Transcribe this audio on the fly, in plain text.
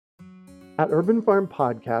At Urban Farm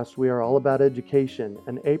Podcast, we are all about education,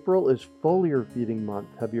 and April is foliar feeding month.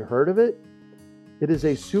 Have you heard of it? It is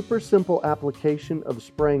a super simple application of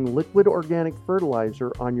spraying liquid organic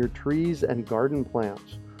fertilizer on your trees and garden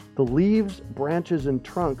plants. The leaves, branches, and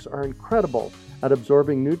trunks are incredible at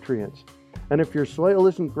absorbing nutrients. And if your soil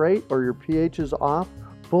isn't great or your pH is off,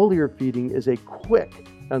 foliar feeding is a quick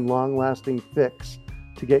and long-lasting fix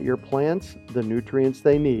to get your plants the nutrients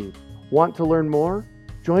they need. Want to learn more?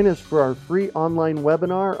 Join us for our free online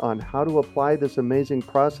webinar on how to apply this amazing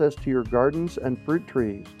process to your gardens and fruit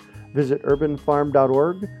trees. Visit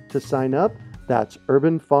urbanfarm.org to sign up. That's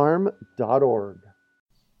urbanfarm.org.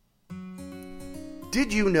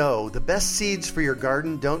 Did you know the best seeds for your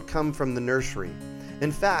garden don't come from the nursery?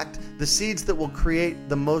 In fact, the seeds that will create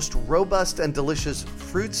the most robust and delicious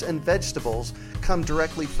fruits and vegetables come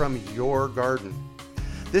directly from your garden.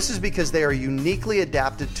 This is because they are uniquely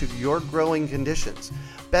adapted to your growing conditions,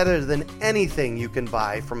 better than anything you can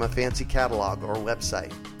buy from a fancy catalog or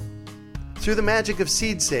website. Through the magic of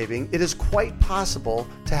seed saving, it is quite possible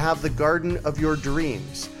to have the garden of your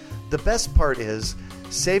dreams. The best part is,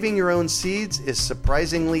 saving your own seeds is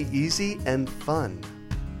surprisingly easy and fun.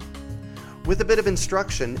 With a bit of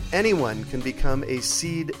instruction, anyone can become a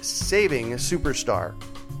seed-saving superstar.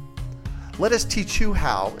 Let us teach you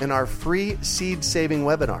how in our free seed-saving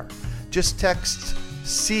webinar. Just text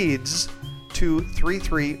SEEDS to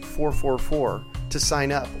 33444 to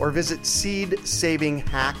sign up, or visit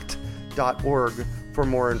seedsavinghacked.org for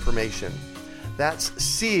more information. That's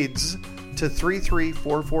SEEDS to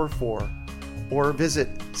 33444 or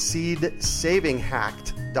visit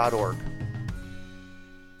seedsavinghacked.org.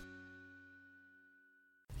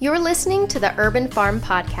 You're listening to the Urban Farm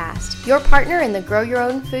Podcast, your partner in the Grow Your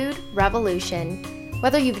Own Food revolution.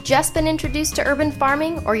 Whether you've just been introduced to urban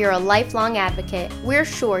farming or you're a lifelong advocate, we're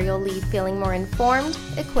sure you'll leave feeling more informed,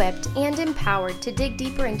 equipped, and empowered to dig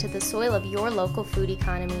deeper into the soil of your local food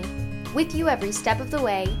economy. With you every step of the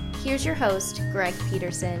way, here's your host, Greg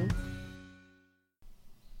Peterson.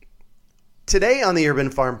 Today on the Urban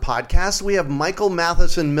Farm Podcast, we have Michael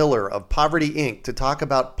Matheson Miller of Poverty Inc. to talk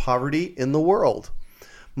about poverty in the world.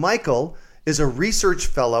 Michael is a research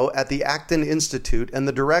fellow at the Acton Institute and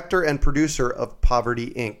the director and producer of Poverty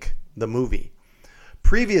Inc., the movie.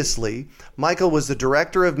 Previously, Michael was the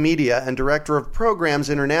director of media and director of programs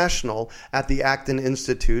international at the Acton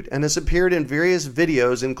Institute and has appeared in various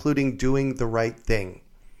videos, including Doing the Right Thing.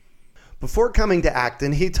 Before coming to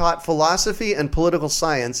Acton, he taught philosophy and political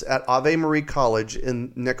science at Ave Maria College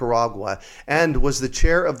in Nicaragua and was the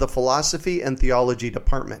chair of the philosophy and theology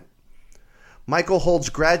department. Michael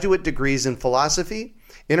holds graduate degrees in philosophy,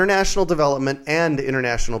 international development, and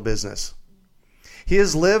international business. He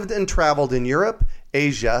has lived and traveled in Europe,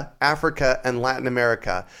 Asia, Africa, and Latin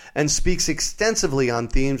America, and speaks extensively on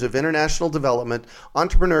themes of international development,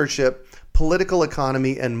 entrepreneurship, political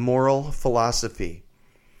economy, and moral philosophy.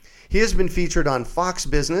 He has been featured on Fox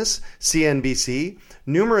Business, CNBC,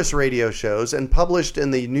 numerous radio shows, and published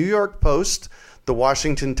in the New York Post, the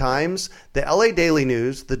Washington Times, the LA Daily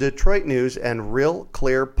News, the Detroit News, and Real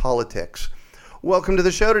Clear Politics. Welcome to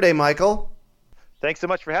the show today, Michael. Thanks so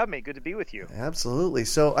much for having me. Good to be with you. Absolutely.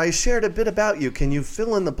 So I shared a bit about you. Can you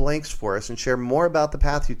fill in the blanks for us and share more about the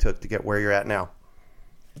path you took to get where you're at now?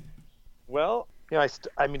 Well, as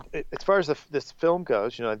far as this film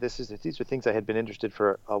goes, these are things I had been interested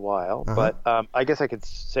for a while. Uh-huh. But I guess I could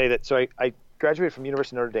say that. So I graduated from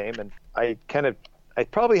University of Notre Dame, and I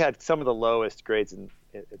probably had some of the lowest grades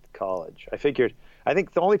at college. I think the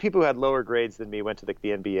only people who had lower grades than me went to the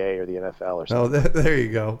NBA or the NFL or something. Oh, there you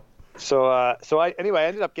go. So I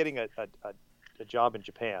ended up getting a job in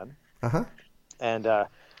Japan. Uh-huh. And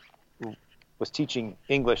was teaching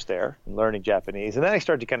English there and learning Japanese. And then I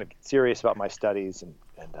started to kind of get serious about my studies. And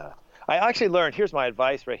I actually learned, here's my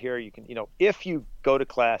advice right here. You can, if you go to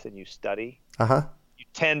class and you study, uh-huh, you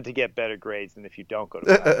tend to get better grades than if you don't go to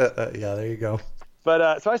class. Yeah, there you go.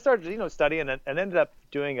 But so I started, studying and ended up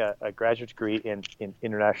doing a graduate degree in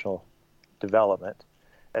international development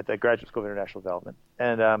at the Graduate School of International Development,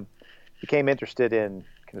 and became interested in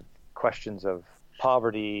kind of questions of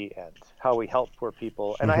poverty and how we help poor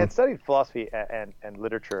people. And I had studied philosophy and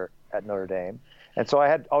literature at Notre Dame, and so I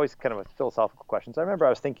had always kind of philosophical questions. I remember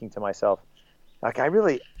I was thinking to myself, like, I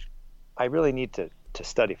really need to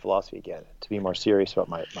study philosophy again, to be more serious about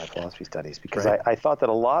my philosophy studies, because right. I thought that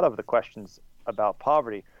a lot of the questions about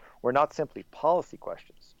poverty were not simply policy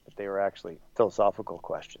questions, but they were actually philosophical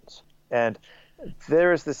questions. And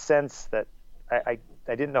there is this sense that I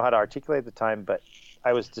didn't know how to articulate at the time, but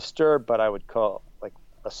I was disturbed by what I would call like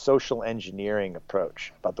a social engineering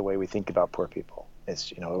approach about the way we think about poor people.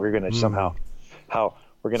 It's, we're going to somehow, how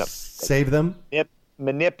We're going to save them,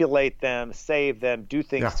 manipulate them, save them, do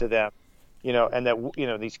things to them, and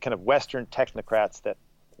that, these kind of Western technocrats, that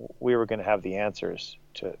we were going to have the answers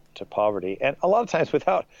to poverty. And a lot of times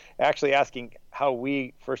without actually asking how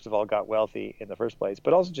we, first of all, got wealthy in the first place,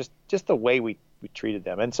 but also just the way we treated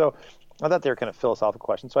them. And so I thought they were kind of philosophical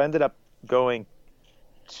questions. So I ended up going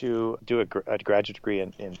to do a graduate degree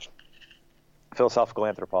in philosophical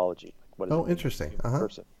anthropology. What is interesting.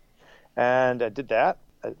 Person. And I did that.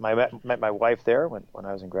 I met my wife there when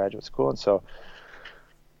I was in graduate school. And so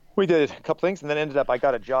we did a couple things, and then I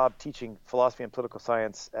got a job teaching philosophy and political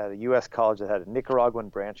science at a U.S. college that had a Nicaraguan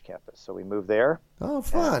branch campus. So we moved there. Oh,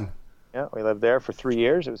 fun. Yeah, we lived there for 3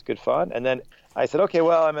 years. It was good fun. And then I said, okay,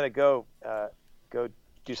 well, I'm going to go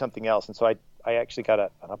do something else. And so I actually got an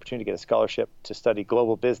opportunity to get a scholarship to study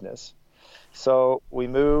global business. So we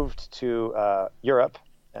moved to Europe,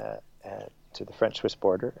 to the French-Swiss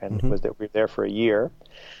border, and we were there for a year.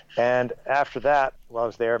 And after that, while I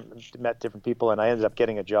was there, met different people, and I ended up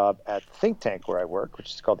getting a job at the think tank where I work,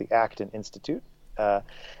 which is called the Acton Institute.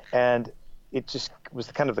 And it just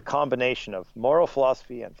was kind of the combination of moral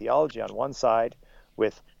philosophy and theology on one side,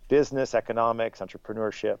 with business, economics,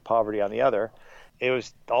 entrepreneurship, poverty on the other. It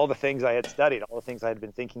was all the things I had studied, all the things I had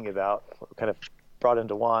been thinking about, kind of brought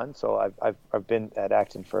into one. So I've been at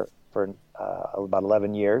Acton for about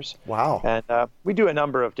 11 years. Wow. And we do a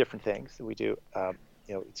number of different things. We do,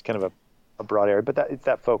 it's kind of a broad area, but it's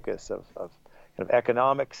that focus of kind of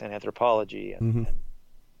economics and anthropology and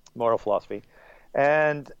moral philosophy.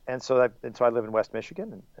 And so I live in West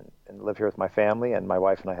Michigan and live here with my family, and my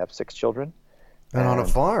wife and I have 6 children. And on a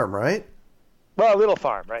farm, right? Well, a little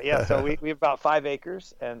farm, right? Yeah. So we have about 5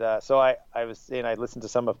 acres, and so I was saying I listened to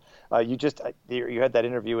some of you had that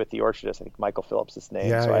interview with the orchardist. I think Michael Phillips is his name.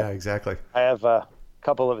 Yeah, exactly. I have a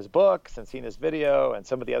couple of his books and seen his video, and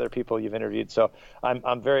some of the other people you've interviewed. So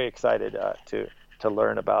I'm very excited to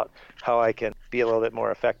learn about how I can be a little bit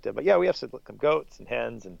more effective. But yeah, we have some goats and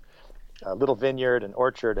hens and a little vineyard and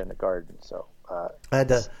orchard and a garden. So I had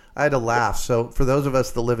to laugh. So for those of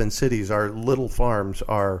us that live in cities, our little farms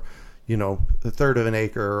are, a third of an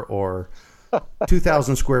acre or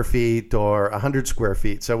 2,000 square feet or 100 square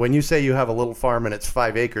feet. So when you say you have a little farm and it's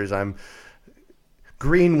 5 acres, I'm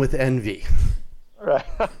green with envy. Right.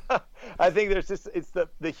 I think it's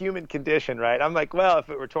the human condition, right? I'm like, well, if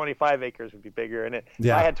it were 25 acres, it would be bigger. And if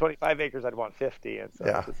I had 25 acres, I'd want 50. And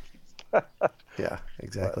so yeah,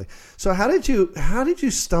 exactly. So how did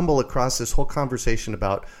you stumble across this whole conversation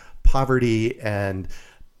about poverty and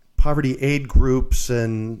poverty aid groups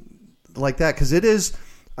and like that? Because it is,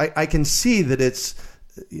 I can see that it's,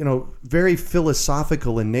 very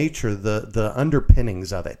philosophical in nature, the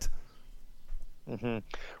underpinnings of it. Mm-hmm.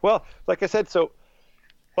 Well, like I said, so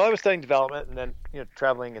while I was studying development and then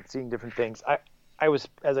traveling and seeing different things, I was,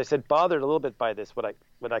 as I said, bothered a little bit by this what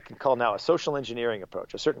I can call now a social engineering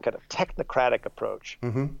approach, a certain kind of technocratic approach,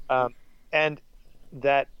 and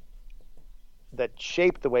that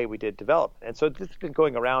shaped the way we did development. And so this has been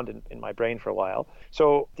going around in my brain for a while.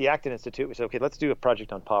 So the Acton Institute, we said, okay, let's do a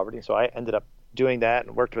project on poverty. So I ended up doing that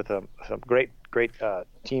and worked with some great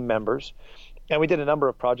team members, and we did a number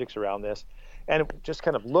of projects around this, and just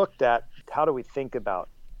kind of looked at how do we think about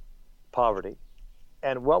poverty.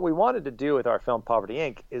 And what we wanted to do with our film Poverty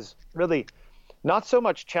Inc. is really not so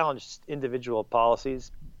much challenge individual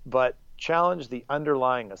policies, but challenge the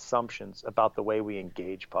underlying assumptions about the way we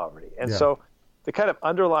engage poverty. And so the kind of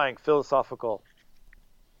underlying philosophical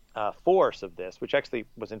force of this, which actually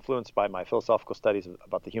was influenced by my philosophical studies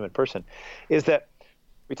about the human person, is that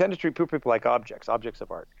we tend to treat poor people like objects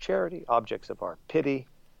of our charity, objects of our pity,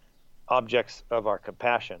 objects of our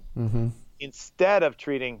compassion, instead of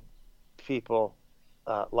treating people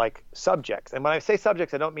like subjects. And when I say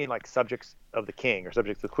subjects, I don't mean like subjects of the king or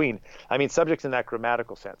subjects of the queen. I mean subjects in that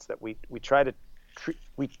grammatical sense, that we try to treat,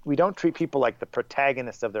 we don't treat people like the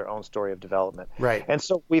protagonists of their own story of development. Right. And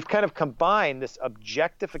so we've kind of combined this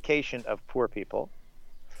objectification of poor people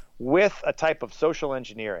with a type of social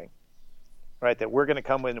engineering, right? That we're going to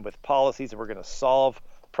come in with policies and we're going to solve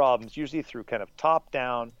problems, usually through kind of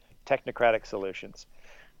top-down technocratic solutions.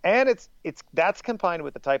 And that's combined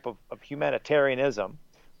with the type of humanitarianism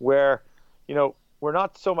where, we're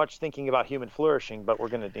not so much thinking about human flourishing, but we're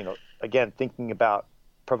going to, again, thinking about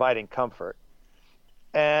providing comfort.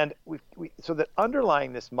 And so that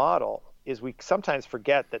underlying this model is we sometimes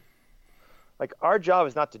forget that, like, our job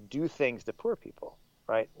is not to do things to poor people,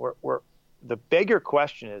 right? The bigger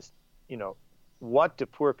question is, what do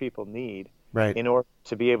poor people need? Right. In order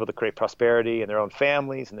to be able to create prosperity in their own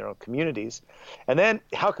families and their own communities. And then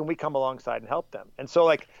how can we come alongside and help them? And so,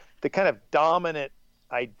 like, the kind of dominant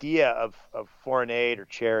idea of foreign aid or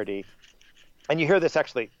charity, and you hear this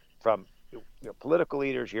actually from political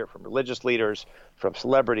leaders, you hear it from religious leaders, from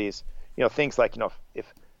celebrities, things like, if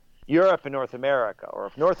Europe and North America, or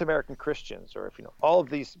if North American Christians, or if, all of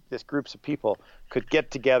these groups of people could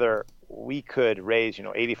get together, we could raise,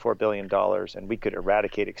 $84 billion and we could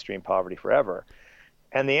eradicate extreme poverty forever.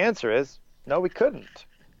 And the answer is, no, we couldn't,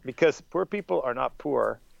 because poor people are not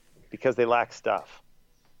poor because they lack stuff.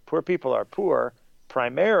 Poor people are poor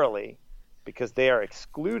primarily because they are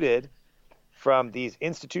excluded from these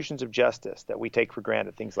institutions of justice that we take for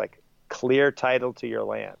granted, things like clear title to your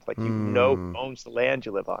land, like who owns the land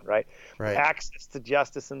you live on, right? Access to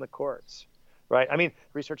justice in the courts, right? I mean,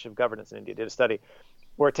 Research of Governance in India did a study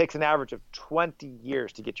where it takes an average of 20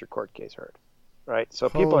 years to get your court case heard, right? So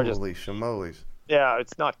people are just... Holy shamoles. Yeah,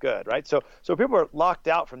 it's not good, right? So people are locked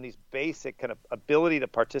out from these basic kind of ability to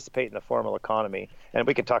participate in the formal economy, and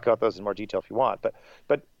we can talk about those in more detail if you want.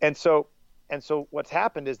 And so what's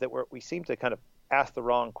happened is that we seem to kind of ask the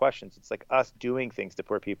wrong questions. It's like us doing things to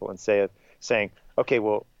poor people and saying, okay,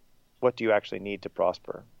 well, what do you actually need to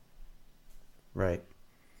prosper? Right.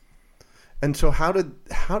 And so how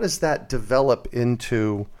does that develop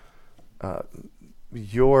into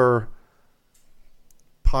your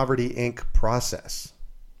Poverty Inc. process?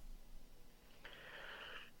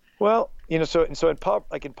 Well, so in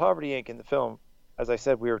Poverty Inc. in the film, as I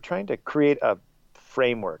said, we were trying to create a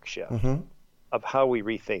framework shift of how we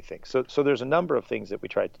rethink things. So there's a number of things that we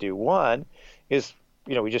tried to do. One is,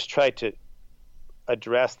 we just tried to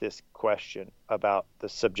address this question about the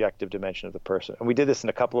subjective dimension of the person. And we did this in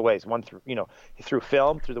a couple of ways. One through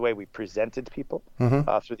film, through the way we presented people,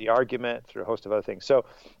 through the argument, through a host of other things. So,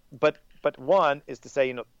 but one is to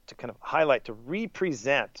say, to kind of highlight, to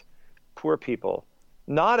represent poor people,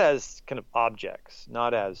 not as kind of objects,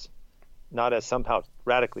 not as somehow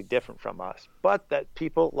radically different from us, but that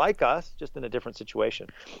people like us, just in a different situation.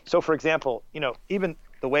 So, for example, even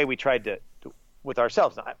the way we tried to with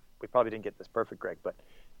ourselves, now, we probably didn't get this perfect, Greg, but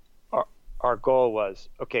our goal was,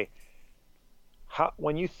 okay,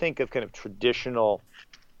 when you think of kind of traditional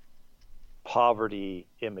poverty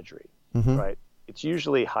imagery, right? It's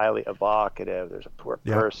usually highly evocative. There's a poor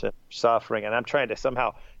person suffering, and I'm trying to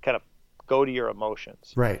somehow kind of go to your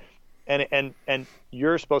emotions. Right. And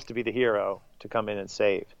you're supposed to be the hero to come in and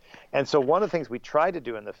save. And so one of the things we tried to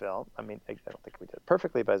do in the film, I mean, I don't think we did it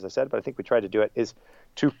perfectly, but as I said, but I think we tried to do it, is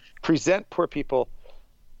to present poor people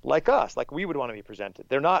like us, like we would want to be presented.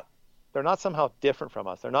 They're not somehow different from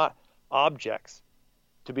us. They're not objects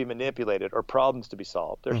to be manipulated or problems to be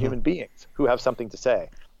solved. They're human beings who have something to say.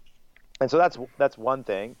 And so that's one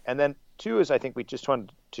thing. And then two is, I think we just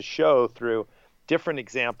wanted to show through different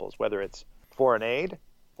examples, whether it's foreign aid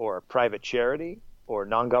or private charity or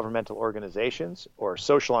non-governmental organizations or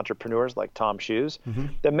social entrepreneurs like Tom Shoes.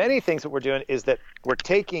 The many things that we're doing is that we're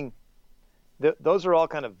taking those are all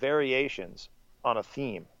kind of variations on a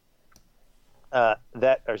theme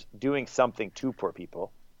that are doing something to poor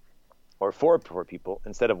people or for poor people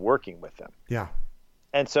instead of working with them. Yeah.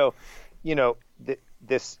 And so, we wanted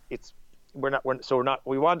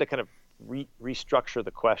to kind of restructure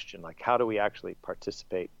the question, like how do we actually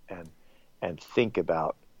participate and think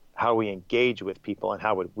about how we engage with people and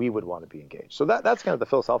how we would want to be engaged. So that's kind of the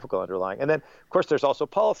philosophical underlying. And then, of course, there's also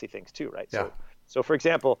policy things too, right? Yeah. So for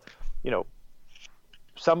example,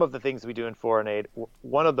 some of the things we do in foreign aid,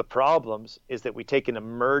 one of the problems is that we take an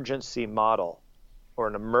emergency model or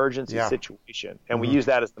an emergency situation, and we use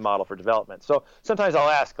that as the model for development. So sometimes I'll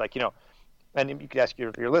ask, like, and you can ask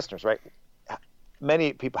your listeners, right? How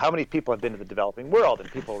many people have been to the developing world?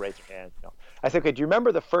 And people raise their hands. I say, okay, do you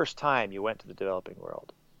remember the first time you went to the developing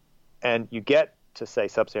world? And you get to, say,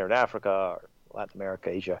 Sub-Saharan Africa or Latin America,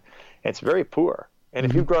 Asia, and it's very poor. And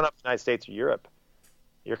if you've grown up in the United States or Europe,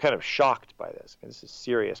 you're kind of shocked by this. This is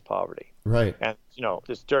serious poverty. Right. And,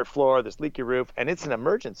 this dirt floor, this leaky roof, and it's an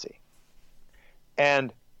emergency.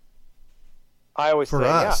 And I always for say,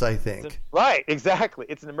 us, I think. Right, exactly.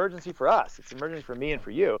 It's an emergency for us. It's an emergency for me and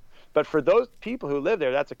for you. But for those people who live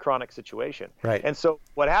there, that's a chronic situation. Right. And so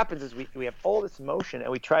what happens is we have all this emotion,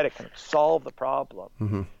 and we try to kind of solve the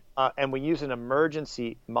problem. And we use an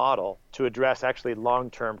emergency model to address actually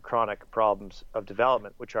long-term chronic problems of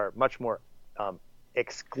development, which are much more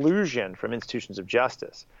exclusion from institutions of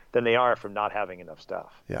justice than they are from not having enough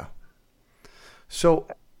stuff. Yeah. So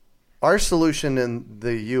our solution in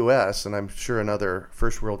the U.S., and I'm sure in other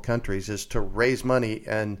first world countries, is to raise money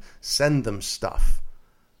and send them stuff.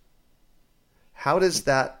 How does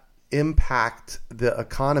that impact the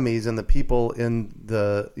economies and the people in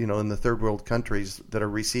the third world countries that are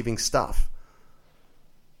receiving stuff?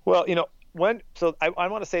 Well, I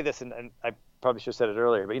want to say this, and probably should have said it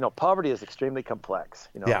earlier, but poverty is extremely complex.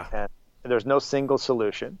 Yeah. And there's no single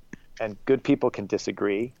solution, and good people can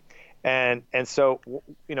disagree, and so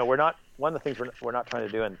we're not, one of the things we're not trying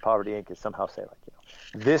to do in Poverty Inc. is somehow say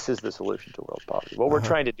this is the solution to world poverty. What we're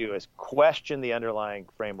trying to do is question the underlying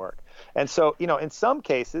framework, and so in some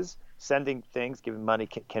cases, sending things, giving money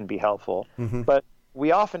can be helpful, but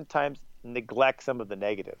we oftentimes neglect some of the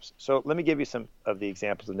negatives. So let me give you some of the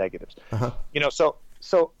examples of negatives.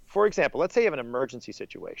 So for example, let's say you have an emergency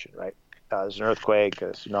situation, right? There's an earthquake,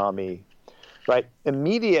 a tsunami, right?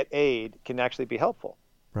 Immediate aid can actually be helpful.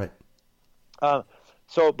 Right. But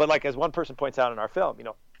like as one person points out in our film,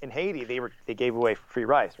 in Haiti they gave away free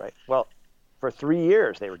rice, right? Well, for 3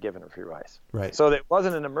 years they were given free rice. Right. So it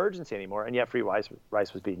wasn't an emergency anymore, and yet free rice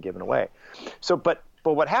was being given away. So, but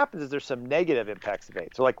what happens is there's some negative impacts of aid.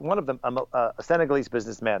 So like one of them, a Senegalese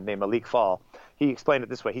businessman named Malik Fall, he explained it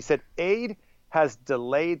this way. He said, aid has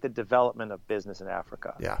delayed the development of business in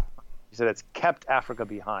Africa. Yeah. He said it's kept Africa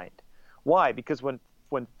behind. Why? Because when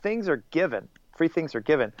things are given, free things are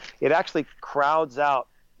given, it actually crowds out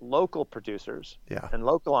local producers and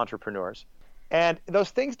local entrepreneurs. And those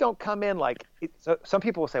things don't come in so some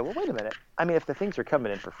people will say, well, wait a minute. I mean, if the things are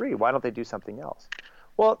coming in for free, why don't they do something else?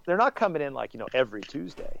 Well, they're not coming in every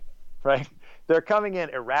Tuesday, right? They're coming in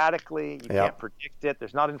erratically. You can't predict it.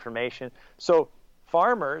 There's not information. So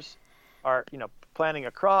farmers are, planting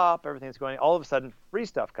a crop, everything's going, all of a sudden free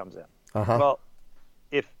stuff comes in. Well,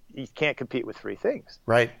 if you can't compete with free things.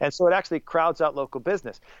 Right. And so it actually crowds out local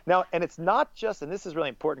business. Now, and it's not just, and this is really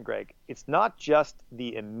important, Greg, it's not just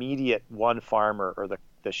the immediate one farmer or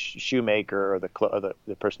the shoemaker or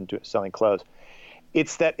the person selling clothes.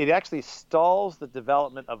 It's that it actually stalls the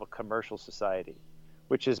development of a commercial society,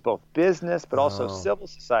 which is both business but also civil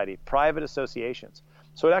society, private associations.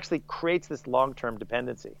 So it actually creates this long-term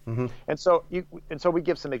dependency. And so we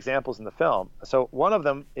give some examples in the film. So one of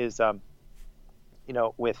them is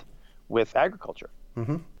with agriculture.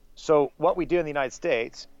 So what we do in the United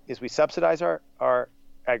States is we subsidize our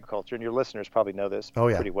agriculture, and your listeners probably know this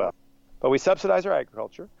pretty well. But we subsidize our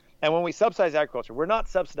agriculture. And when we subsidize agriculture, we're not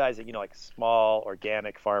subsidizing, like small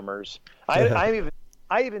organic farmers. I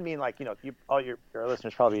even mean all your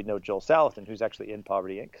listeners probably know Joel Salatin, who's actually in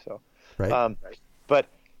Poverty Inc. So, right. But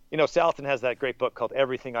Salatin has that great book called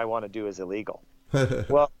Everything I Want to Do Is Illegal.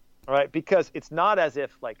 Well, right, because it's not as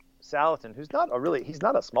if Salatin, he's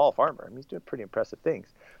not a small farmer. I mean, he's doing pretty impressive things,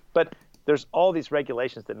 but there's all these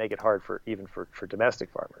regulations that make it hard for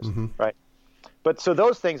domestic farmers, right? But so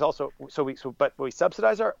those things also, but we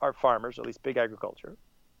subsidize our farmers, or at least big agriculture.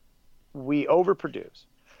 We overproduce,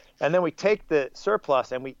 and then we take the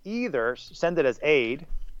surplus and we either send it as aid,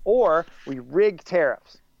 or we rig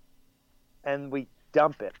tariffs, and we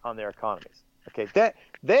dump it on their economies. Okay,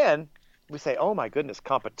 then we say, oh my goodness,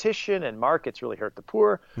 competition and markets really hurt the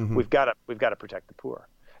poor. We've got to protect the poor,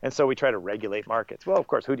 and so we try to regulate markets. Well, of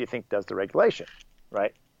course, who do you think does the regulation,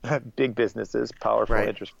 right? Big businesses, powerful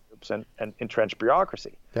interest groups, and entrenched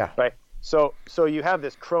bureaucracy. Yeah. Right. So you have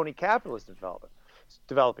this crony capitalism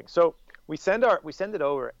developing. So we send it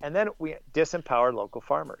over, and then we disempower local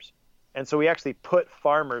farmers, and so we actually put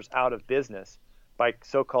farmers out of business by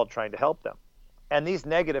so-called trying to help them. And these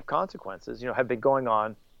negative consequences, have been going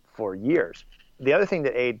on for years. The other thing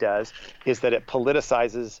that aid does is that it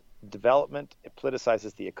politicizes development, it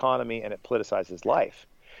politicizes the economy, and it politicizes life.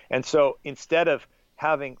 And so instead of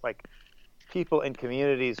having people in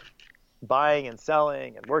communities buying and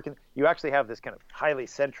selling and working, you actually have this kind of highly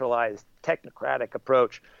centralized technocratic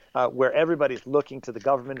approach where everybody's looking to the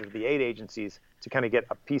government or the aid agencies to kind of get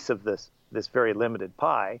a piece of this very limited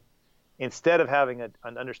pie, instead of having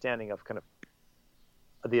an understanding of kind of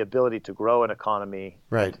the ability to grow an economy.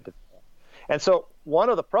 Right. And so one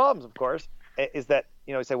of the problems, of course, is that,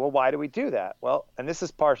 you say, well, why do we do that? Well, and this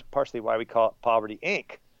is partially why we call it Poverty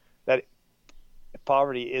Inc., that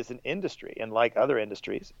poverty is an industry, and like other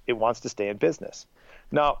industries, it wants to stay in business.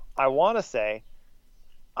 Now, I want to say,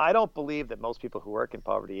 I don't believe that most people who work in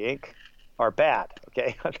Poverty Inc. are bad.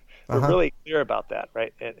 Okay, we're really clear about that,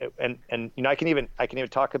 right? And I can even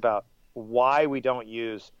talk about why we don't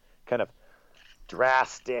use kind of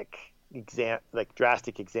drastic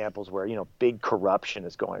examples where big corruption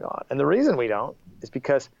is going on. And the reason we don't is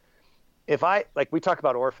because if we talk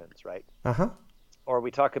about orphans, right? Or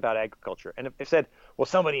we talk about agriculture, and if they said, well,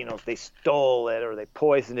 somebody they stole it, or they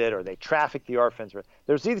poisoned it, or they trafficked the orphans, or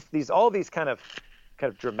there's all these kind of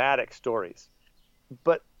dramatic stories,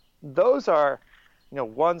 but those are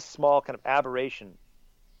one small kind of aberration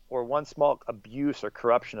or one small abuse or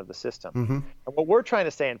corruption of the system. And what we're trying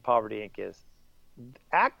to say in Poverty Inc. is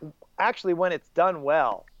actually when it's done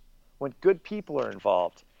well, when good people are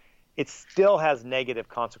involved, it still has negative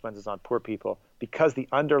consequences on poor people because the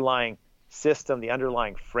underlying system, the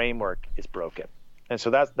underlying framework is broken. And so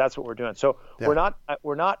that's what we're doing. So we're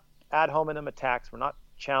not ad hominem attacks. We're not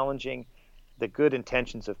challenging the good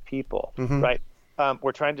intentions of people, right?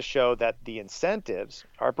 We're trying to show that the incentives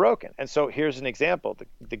are broken. And so here's an example.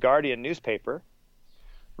 The Guardian newspaper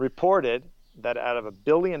reported that out of $1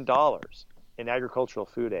 billion in agricultural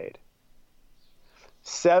food aid,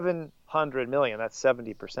 700 million, that's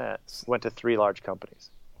 70%, went to 3 large companies.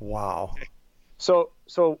 Wow. So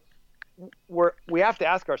we have to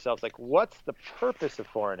ask ourselves, like, what's the purpose of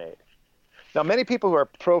foreign aid? Now, many people who are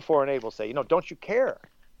pro foreign aid will say, don't you care?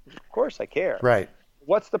 Of course I care. Right.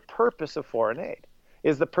 What's the purpose of foreign aid?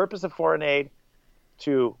 Is the purpose of foreign aid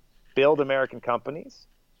to build American companies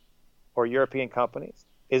or European companies?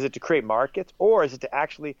 Is it to create markets, or is it to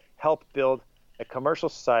actually help build a commercial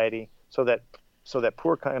society so that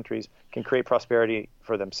poor countries can create prosperity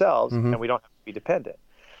for themselves and we don't have to be dependent?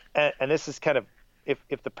 And this is kind of,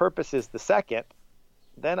 if the purpose is the second,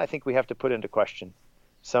 then I think we have to put into question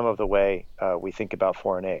some of the way we think about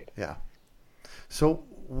foreign aid. Yeah. So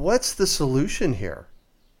what's the solution here?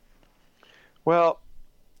 Well,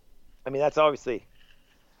 I mean, that's obviously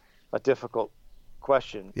a difficult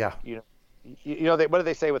question. Yeah. What do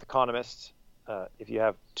they say with economists? If you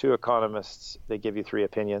have 2 economists, they give you 3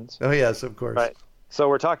 opinions. Oh, yes, of course. Right. So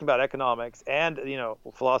we're talking about economics and,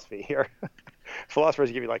 philosophy here.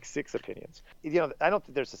 Philosophers give you like 6 opinions. I don't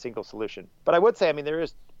think there's a single solution. But I would say, there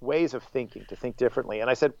is ways of thinking, to think differently. And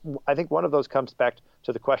I said, I think one of those comes back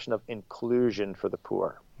to the question of inclusion for the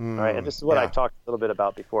poor. Right. And this is what I talked a little bit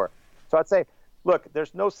about before. So I'd say, look,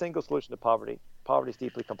 there's no single solution to poverty. Poverty is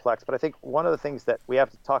deeply complex. But I think one of the things that we have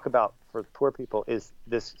to talk about for poor people is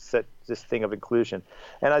this thing of inclusion.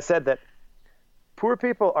 And I said that poor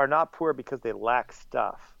people are not poor because they lack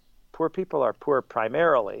stuff. Poor people are poor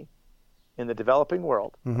primarily in the developing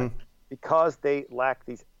world because they lack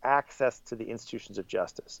these access to the institutions of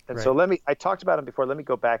justice. And so I talked about them before. Let me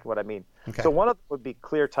go back to what I mean. Okay. So one of them would be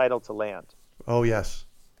clear title to land. Oh, yes.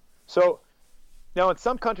 So now in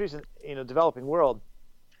some countries in the developing world,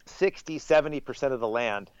 60-70% of the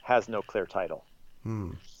land has no clear title.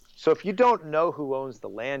 So if you don't know who owns the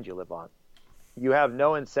land you live on, you have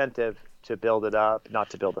no incentive to build it up, not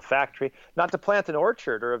to build a factory, not to plant an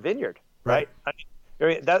orchard or a vineyard, right?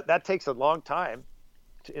 That takes a long time.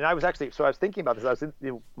 And I was thinking about this. I was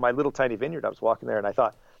in my little tiny vineyard. I was walking there, and I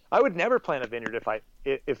thought, I would never plant a vineyard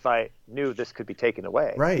if I knew this could be taken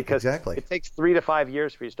away. Right, because exactly. It takes 3 to 5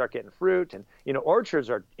 years for you to start getting fruit, and orchards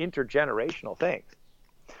are intergenerational things.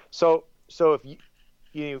 So if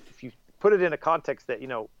you put it in a context that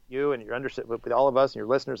you and with all of us and your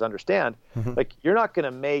listeners understand, like, you're not going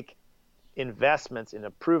to make investments in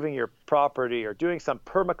improving your property or doing some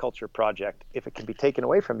permaculture project if it can be taken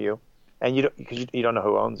away from you, and because you don't know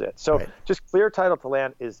who owns it. So just clear title to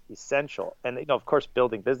land is essential, and of course,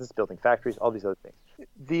 building business, building factories, all these other things.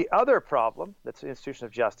 The other problem that's the institution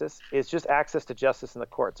of justice is just access to justice in the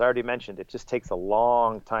courts. I already mentioned it just takes a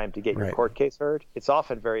long time to get your court case heard. It's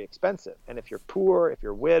often very expensive, and if you're poor, if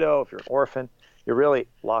you're a widow, if you're an orphan, you're really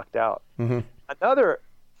locked out. Another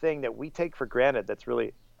thing that we take for granted that's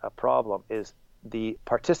really a problem is the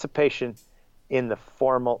participation in the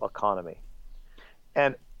formal economy.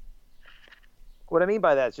 And what I mean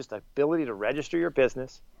by that is just the ability to register your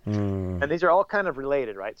business. And these are all kind of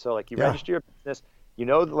related, right? So like you register your business, the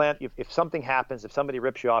land, if something happens, if somebody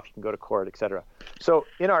rips you off, you can go to court, et cetera. So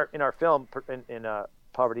in our film, in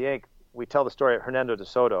Poverty Inc., we tell the story of Hernando de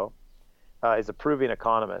Soto, is a Peruvian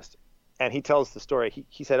economist. And he tells the story.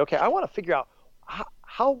 He said, okay, I want to figure out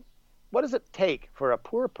what does it take for a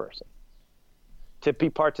poor person to be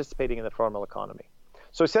participating in the formal economy?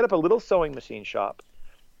 So he set up a little sewing machine shop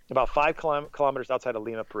about 5 kilometers outside of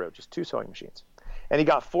Lima, Peru, just 2 sewing machines. And he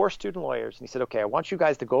got 4 student lawyers, and he said, okay, I want you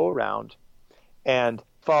guys to go around and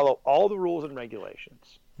follow all the rules and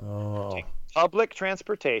regulations. Take public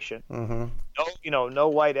transportation, no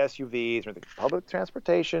white SUVs or anything. Public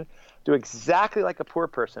transportation, do exactly like a poor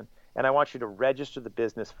person, and I want you to register the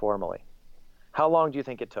business formally. How long do you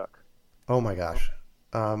think it took? Oh my gosh.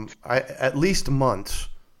 At least months.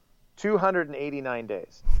 289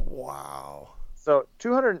 days. Wow. So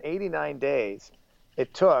 289 days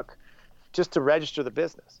it took just to register the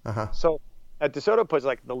business. So De Soto puts,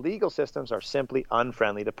 like, the legal systems are simply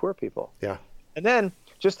unfriendly to poor people. Yeah. And then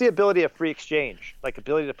just the ability of free exchange, like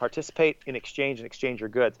ability to participate in exchange and exchange your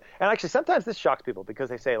goods. And actually sometimes this shocks people because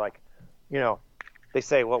they say, like, they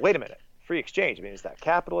say, well, wait a minute, free exchange. I mean, is that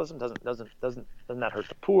capitalism? Doesn't that hurt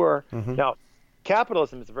the poor? Now,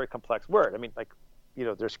 capitalism is a very complex word. I mean, like,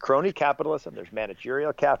 there's crony capitalism, there's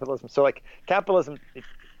managerial capitalism. So like capitalism,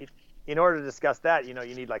 in order to discuss that, you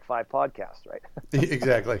need like 5 podcasts, right?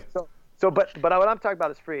 Exactly. But what I'm talking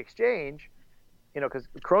about is free exchange, because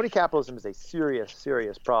crony capitalism is a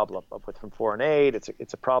serious problem from foreign aid.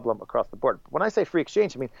 It's a problem across the board. When I say free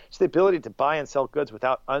exchange, I mean it's the ability to buy and sell goods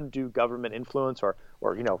without undue government influence or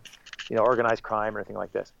organized crime or anything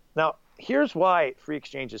like this. Now, here's why free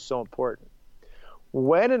exchange is so important.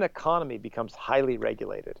 When an economy becomes highly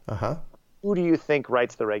regulated, who do you think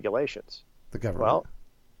writes the regulations? The government. Well,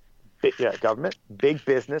 government, big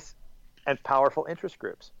business, and powerful interest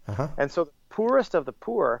groups. And so the poorest of the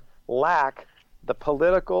poor lack the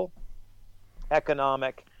political,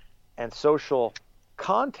 economic, and social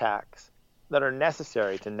contacts that are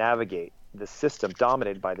necessary to navigate the system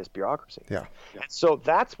dominated by this bureaucracy. Yeah. And so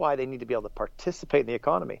that's why they need to be able to participate in the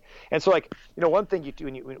economy. And so, one thing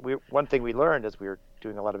one thing we learned as we were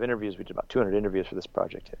doing a lot of interviews, we did about 200 interviews for this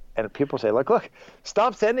project, and people say, look,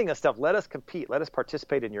 stop sending us stuff. Let us compete. Let us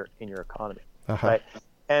participate in your economy. Right.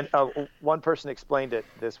 And one person explained it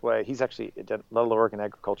this way. He's actually done Little Oregon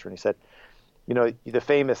Agriculture, and he said, the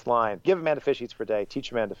famous line, give a man to fish, he eats for a day,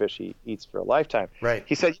 teach a man to fish, he eats for a lifetime. Right.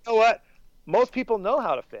 He said, you know what? Most people know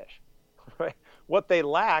how to fish. Right? What they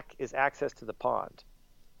lack is access to the pond.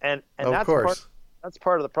 And that's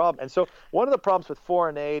part of the problem. And so one of the problems with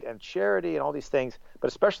foreign aid and charity and all these things, but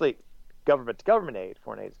especially government-to-government aid,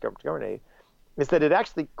 foreign aid is government-to-government aid, is that it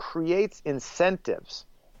actually creates incentives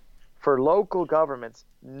for local governments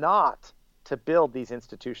not to build these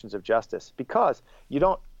institutions of justice, because you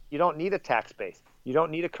don't need a tax base. You don't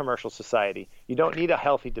need a commercial society. You don't need a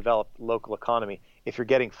healthy, developed local economy if you're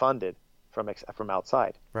getting funded from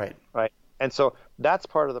outside. Right. Right. And so that's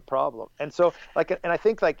part of the problem. And so, and I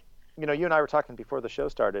think, you and I were talking before the show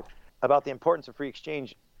started about the importance of free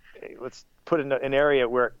exchange. Let's put it in an area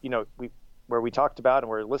where, where we talked about and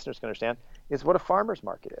where listeners can understand is what a farmer's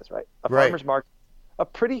market is, right? Farmer's market, a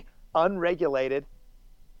pretty unregulated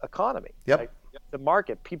economy. Yep. Right? The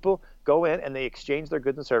market, people go in and they exchange their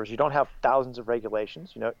goods and services. You don't have thousands of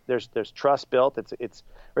regulations. There's trust built. It's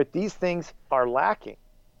right. These things are lacking,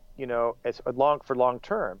 for long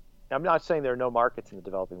term. Now, I'm not saying there are no markets in the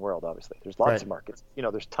developing world. Obviously, there's lots of markets.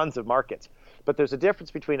 There's tons of markets, but there's a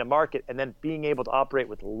difference between a market and then being able to operate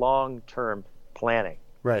with long-term planning.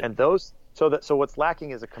 Right. And so what's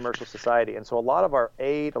lacking is a commercial society. And so a lot of our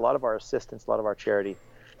aid, a lot of our assistance, a lot of our charity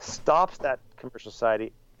stops that commercial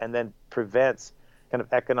society and then prevents kind of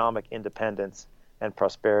economic independence and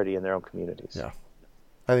prosperity in their own communities. Yeah.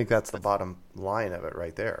 I think that's the bottom line of it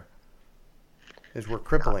right there, is we're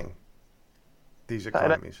crippling these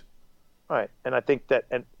economies. Right. And I think that,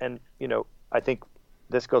 and I think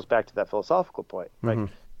this goes back to that philosophical point, right?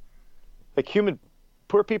 Mm-hmm.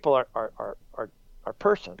 Poor people are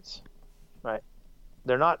persons, right?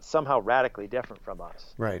 They're not somehow radically different from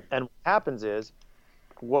us. Right. And what happens is,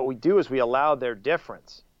 what we do is we allow their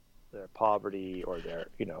difference, their poverty or their,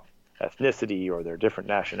 ethnicity or their different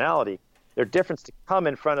nationality, their difference to come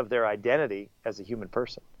in front of their identity as a human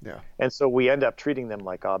person. Yeah. And so we end up treating them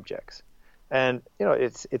like objects. And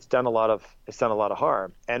it's done a lot of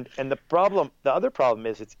harm. And the other problem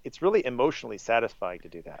is it's really emotionally satisfying to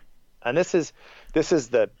do that. And this is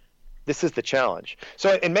the challenge.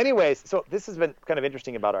 So in many ways, this has been kind of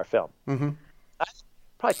interesting about our film. Mm-hmm.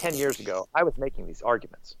 Probably 10 years ago, I was making these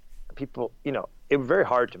arguments. People, it was very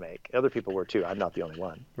hard to make. Other people were too. I'm not the only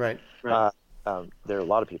one. Right. There are a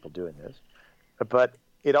lot of people doing this, but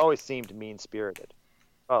it always seemed mean-spirited.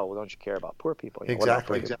 Oh, well, don't you care about poor people?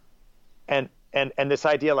 Exactly. And this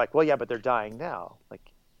idea but they're dying now.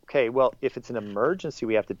 Okay, well, if it's an emergency,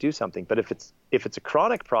 we have to do something. But if it's a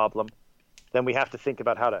chronic problem, then we have to think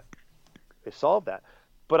about how to solve that.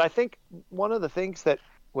 But I think one of the things that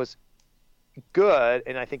was good,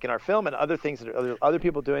 and I think in our film and other things that other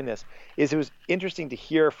people doing this, is it was interesting to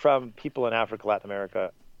hear from people in Africa, Latin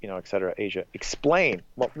America, et cetera, Asia, explain,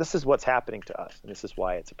 well, this is what's happening to us, and this is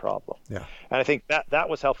why it's a problem. Yeah. And I think that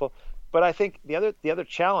was helpful. But I think the other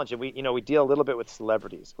challenge, and we deal a little bit with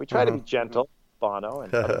celebrities. We try to be gentle, Bono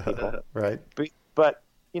and other people. Right. But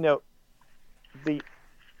the kind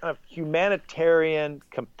of humanitarian,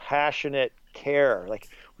 compassionate care,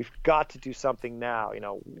 we've got to do something now,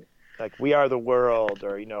 we are the world,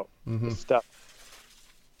 or this stuff.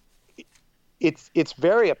 It's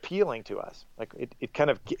very appealing to us.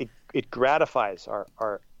 It gratifies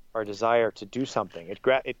our desire to do something.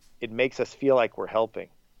 It makes us feel like we're helping.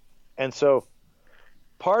 And so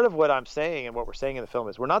part of what I'm saying and what we're saying in the film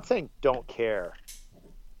is we're not saying don't care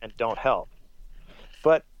and don't help,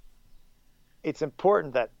 but it's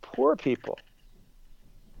important that poor people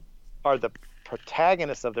are the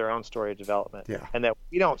protagonists of their own story of development, and that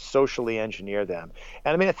we don't socially engineer them.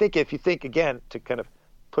 And I mean, I think if you think again to kind of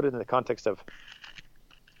put it in the context of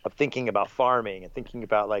thinking about farming and thinking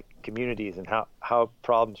about like communities and how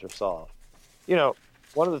problems are solved. You know,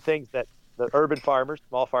 one of the things that the urban farmers,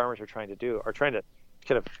 small farmers are trying to do are trying to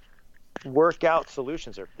kind of work out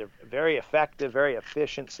solutions. They're very effective, very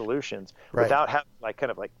efficient solutions without having like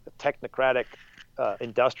kind of like the technocratic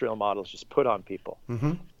industrial models just put on people.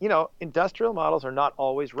 Mm-hmm. You know, industrial models are not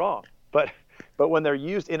always wrong, but when they're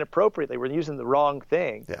used inappropriately, we're using the wrong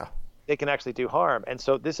thing. Yeah. They can actually do harm. And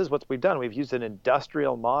so this is what we've done. We've used an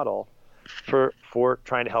industrial model for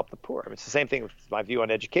trying to help the poor. I mean, it's the same thing with my view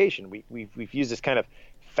on education. We've used this kind of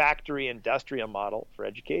factory industrial model for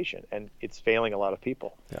education, and it's failing a lot of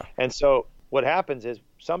people. Yeah. And so what happens is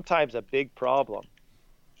sometimes a big problem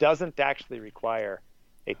doesn't actually require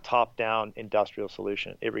a top-down industrial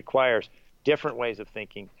solution. It requires different ways of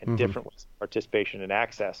thinking and different ways of participation and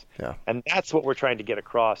access. Yeah. And that's what we're trying to get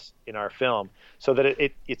across in our film, so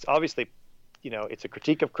that it's obviously, you know, it's a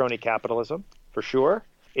critique of crony capitalism, for sure.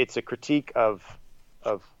 It's a critique of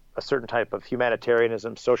a certain type of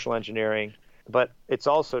humanitarianism, social engineering, but it's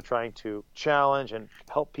also trying to challenge and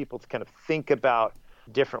help people to kind of think about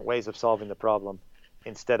different ways of solving the problem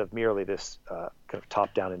instead of merely this kind of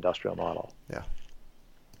top-down industrial model. Yeah.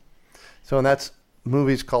 So, and that's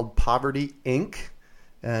movie's called Poverty, Inc.,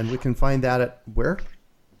 and we can find that at where?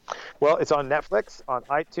 Well, it's on Netflix, on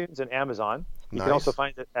iTunes, and Amazon. You can also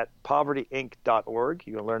find it at povertyinc.org.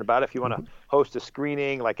 You can learn about it. If you want to host a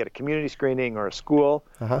screening, like at a community screening or a school,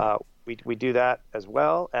 we do that as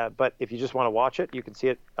well. But if you just want to watch it, you can see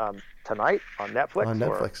it tonight on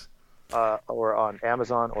Netflix. Or on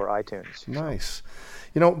Amazon or iTunes. Nice.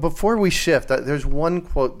 You know, before we shift, there's one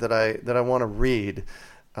quote that I want to read.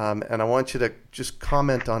 And I want you to just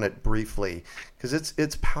comment on it briefly because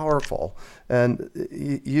it's powerful. And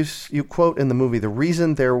you quote in the movie, "The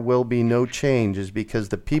reason there will be no change is because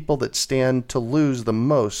the people that stand to lose the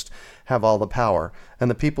most have all the power, and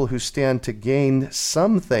the people who stand to gain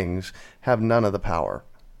some things have none of the power."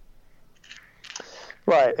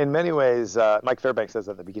 Right. In many ways, Mike Fairbanks says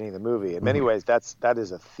at the beginning of the movie, in many ways, that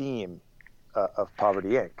is a theme of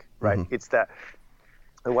Poverty, Inc., right? It's that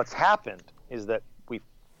what's happened is that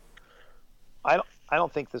I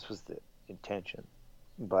don't think this was the intention,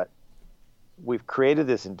 but we've created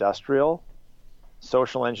this industrial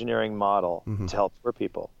social engineering model to help poor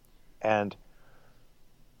people. And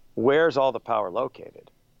where's all the power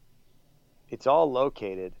located? It's all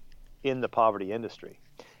located in the poverty industry.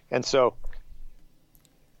 And so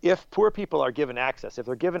if poor people are given access, if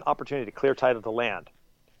they're given opportunity to clear title to land,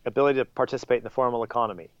 ability to participate in the formal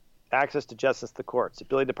economy, access to justice, the courts,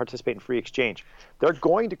 ability to participate in free exchange, they're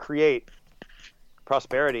going to create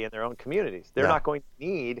prosperity in their own communities. They're not going to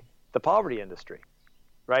need the poverty industry,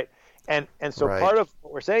 right? And so part of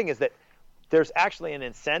what we're saying is that there's actually an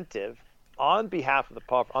incentive on behalf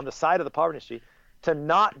of on the side of the poverty industry to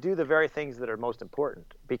not do the very things that are most important,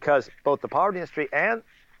 because both the poverty industry and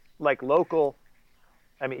like local,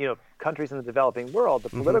 I mean, you know, countries in the developing world, the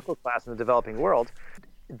political class in the developing world,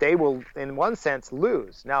 they will, in one sense,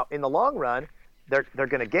 lose. Now, in the long run, they're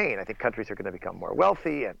going to gain. I think countries are going to become more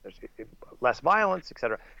wealthy and there's less violence, et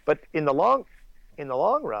cetera. But in the long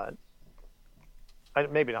run,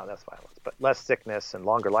 maybe not less violence, but less sickness and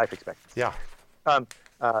longer life expectancy. Yeah.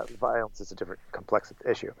 Violence is a different complex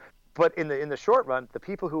issue. But in the short run, the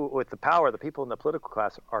people who with the power, the people in the political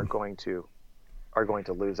class are going to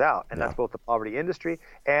lose out, and that's both the poverty industry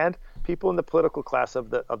and people in the political class of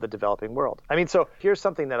the developing world. I mean, so here's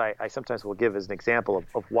something that I sometimes will give as an example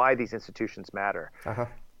of why these institutions matter.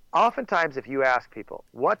 Oftentimes, if you ask people,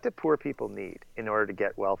 what do poor people need in order to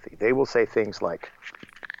get wealthy, they will say things like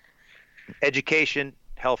education,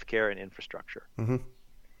 healthcare, and infrastructure.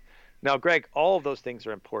 Now, Greg, all of those things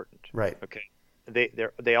are important. Right. Okay.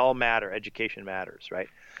 They all matter. Education matters, right?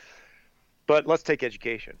 But let's take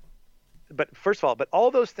education. But first of all, all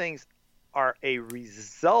those things are a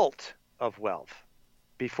result of wealth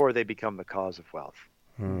before they become the cause of wealth.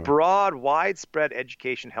 Broad, widespread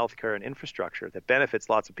education, healthcare, and infrastructure that benefits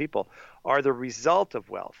lots of people are the result of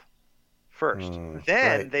wealth first.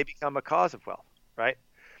 Then they become a cause of wealth, right?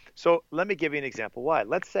 So let me give you an example why.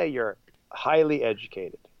 Let's say you're highly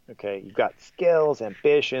educated, okay? You've got skills,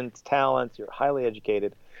 ambitions, talents, you're highly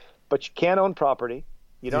educated, but you can't own property.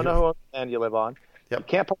 You don't know who owns the land you live on. You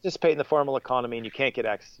can't participate in the formal economy, and you can't get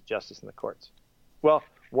access to justice in the courts. Well,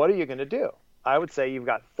 what are you going to do? I would say you've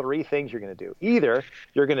got three things you're going to do. Either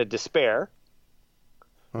you're going to despair,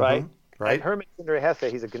 right? Right. And Herman Sundari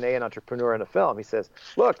Hesse, he's a Ghanaian entrepreneur in a film. He says,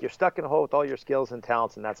 look, you're stuck in a hole with all your skills and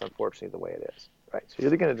talents, and that's unfortunately the way it is, right? So you're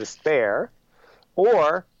either going to despair,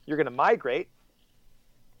 or you're going to migrate,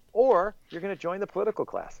 or you're going to join the political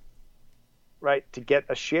class. right, to get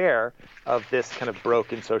a share of this kind of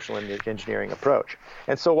broken social engineering approach.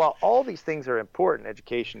 And so while all these things are important,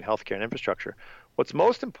 education, healthcare, and infrastructure, what's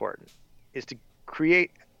most important is to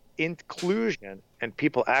create inclusion and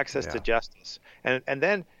people access to justice. And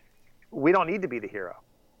then we don't need to be the hero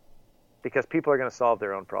because people are going to solve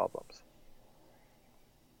their own problems.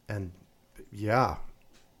 And at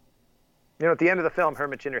the end of the film,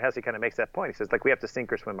 Herman Chinderhesse kind of makes that point. He says, like, we have to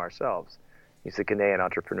sink or swim ourselves. He's a Ghanaian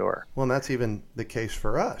entrepreneur. Well, and that's even the case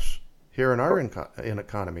for us here in our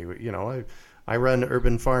economy. I run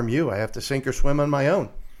Urban Farm U. I have to sink or swim on my own.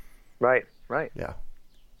 Right. Yeah.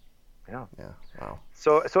 Wow.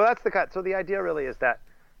 So that's the idea really is that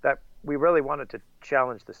we really wanted to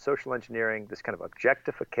challenge the social engineering, this kind of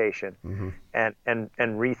objectification, and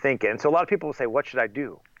rethink it. And so a lot of people will say, what should I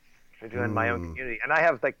do? Should I do in my own community? And I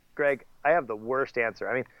have, like, Greg, I have the worst answer.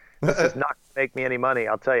 I mean, this is not going to make me any money,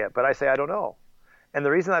 I'll tell you. But I say I don't know. And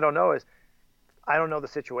the reason I don't know is I don't know the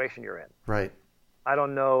situation you're in. Right. I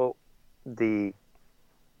don't know the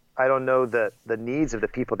needs of the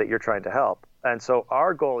people that you're trying to help. And so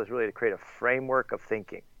our goal is really to create a framework of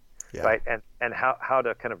thinking, right? And how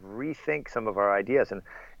to kind of rethink some of our ideas and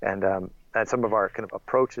some of our kind of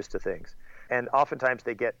approaches to things. And oftentimes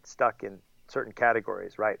they get stuck in certain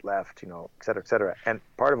categories, right, left, et cetera, et cetera. And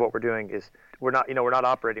part of what we're doing is we're not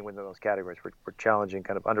operating within those categories. We're challenging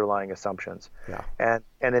kind of underlying assumptions. Yeah. And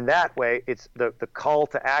in that way, it's the call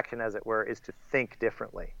to action, as it were, is to think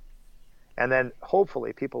differently. And then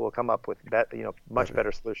hopefully people will come up with much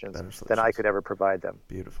better solutions than I could ever provide them.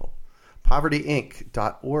 Beautiful.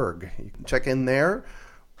 PovertyInc.org. You can check in there,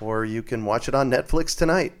 or you can watch it on Netflix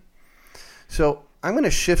tonight. So I'm going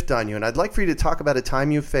to shift on you, and I'd like for you to talk about a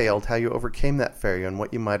time you failed, how you overcame that failure, and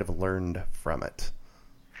what you might have learned from it.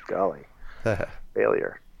 Golly,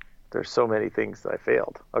 failure. There's so many things that I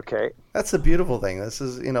failed. Okay. That's the beautiful thing. This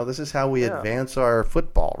is how we advance our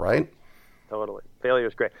football, right? Totally. Failure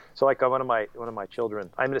is great. So, like, one of my children,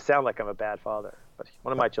 I'm going to sound like I'm a bad father, but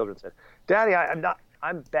one of my children said, "Daddy,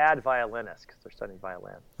 I'm bad violinist," because they're studying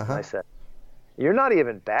violin. And I said, "You're not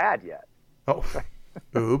even bad yet." Oh,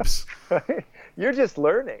 oops. You're just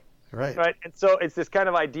learning. Right. And so it's this kind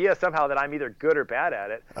of idea somehow that I'm either good or bad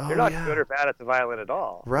at it. You're not good or bad at the violin at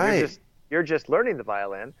all. Right. You're just learning the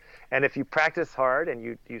violin, and if you practice hard and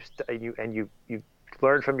you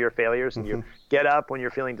learn from your failures and you get up when you're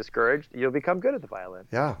feeling discouraged, you'll become good at the violin.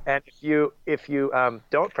 Yeah. And if you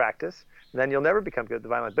don't practice, then you'll never become good at the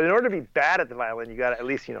violin. But in order to be bad at the violin, you got to at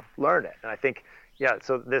least learn it. And I think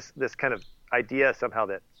so this kind of idea somehow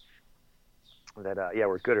that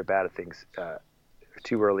we're good or bad at things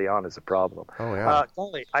too early on is a problem. Oh yeah.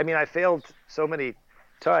 I mean, I failed so many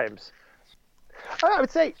times. I would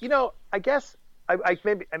say, I guess I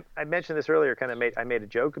mentioned this earlier. I made a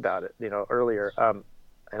joke about it, earlier.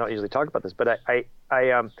 I don't usually talk about this, but I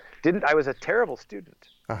was a terrible student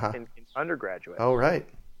in undergraduate. Oh right.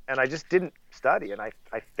 And I just didn't study, and I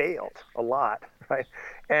failed a lot, right?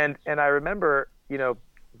 And I remember,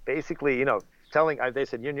 basically, they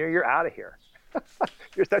said, you're out of here.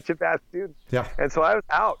 You're such a bad student. Yeah. And so I was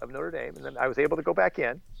out of Notre Dame, and then I was able to go back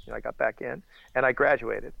in. I got back in, and I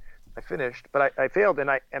graduated. I finished, but I failed, and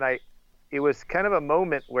it was kind of a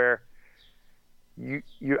moment where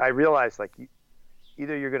I realized, like,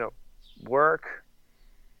 either you're going to work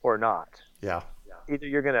or not. Yeah. Either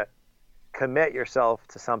you're going to commit yourself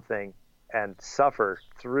to something and suffer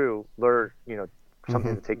through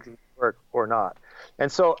something that takes work or not. And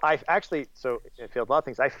so I failed a lot of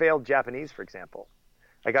things. I failed Japanese, for example.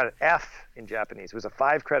 I got an F in Japanese. It was a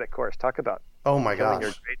 5-credit course. Talk about oh my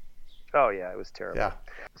gosh. Oh yeah, it was terrible. Yeah.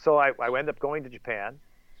 So I ended up going to Japan,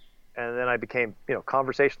 and then I became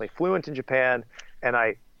conversationally fluent in Japan, and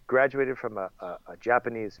I graduated from a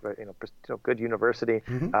Japanese good university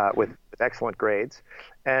with excellent grades,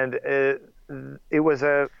 and it was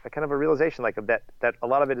a kind of a realization that a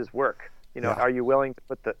lot of it is work. Are you willing to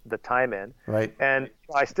put the time in? Right. And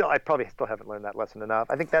I probably still haven't learned that lesson enough.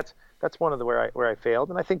 I think that's one of the where I failed,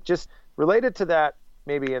 and I think just related to that,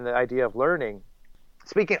 maybe in the idea of learning.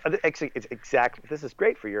 Speaking, actually, it's exactly. This is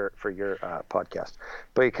great for your podcast,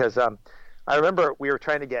 because I remember we were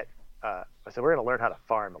trying to get. I said we're going to learn how to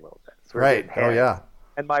farm a little bit. So right. Oh yeah.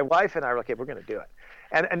 And my wife and I were like, okay, we're going to do it.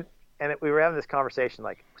 And we were having this conversation,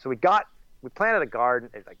 so we planted a garden,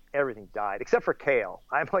 and like everything died except for kale.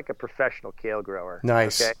 I'm like a professional kale grower.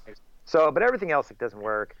 Nice. Okay. So, but everything else doesn't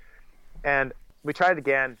work. And we tried it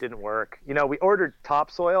again, didn't work. We ordered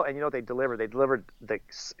topsoil, and they delivered. They delivered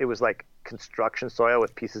it was like construction soil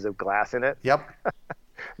with pieces of glass in it. Yep.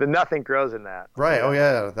 Nothing grows in that. Right. Oh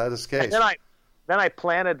yeah, that is the case. And then I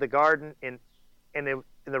planted the garden and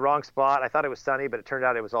in the wrong spot. I thought it was sunny, but it turned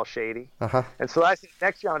out it was all shady. Uh-huh. And so I said,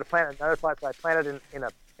 next year I'm going to plant another plant. So I planted in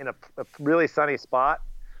a really sunny spot,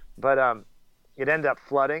 but it ended up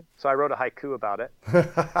flooding. So I wrote a haiku about it.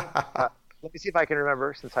 Let me see if I can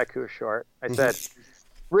remember, since haiku is short. I said,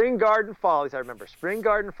 Spring Garden Follies. I remember Spring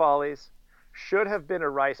Garden Follies should have been a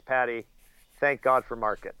rice paddy. Thank God for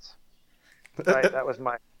markets. Right, there was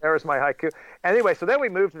my haiku. Anyway, so then we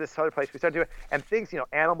moved to this other place. We started doing, and things,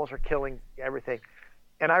 animals are killing everything.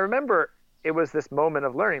 And I remember it was this moment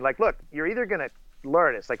of learning. Like, look, you're either going to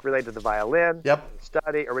learn, it's like related to the violin,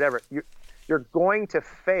 study, or whatever. You're going to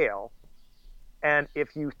fail. And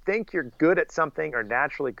if you think you're good at something or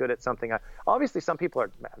naturally good at something, obviously some people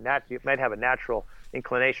you might have a natural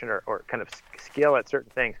inclination or kind of skill at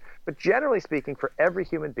certain things. But generally speaking, for every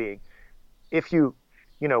human being, if you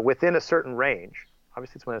within a certain range,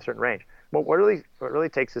 obviously it's within a certain range, what really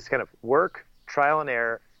takes is kind of work, trial and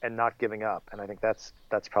error, and not giving up. And I think that's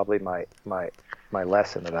probably my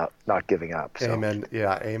lesson about not giving up. So. Amen.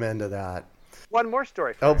 Yeah, amen to that. One more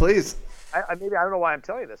story. Oh, please. I don't know why I'm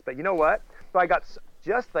telling you this, but you know what? So I got,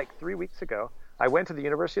 just like 3 weeks ago, I went to the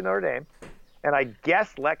University of Notre Dame, and I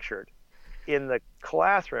guest lectured in the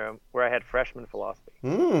classroom where I had freshman philosophy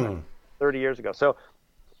 30 years ago. So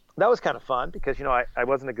that was kind of fun because, I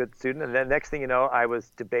wasn't a good student. And then next thing you know, I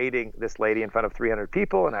was debating this lady in front of 300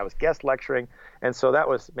 people, and I was guest lecturing. And so that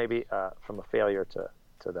was maybe from a failure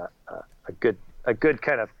to that, a good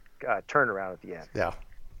kind of turnaround at the end. Yeah.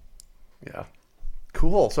 Yeah.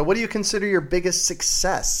 Cool. So what do you consider your biggest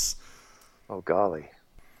success? Oh, golly.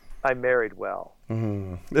 I married well.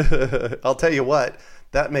 I'll tell you what,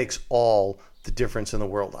 that makes all the difference in the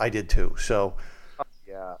world. I did too. So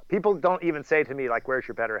yeah, people don't even say to me, like, where's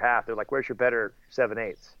your better half? They're like, where's your better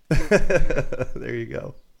 7/8? There you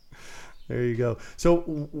go. There you go. So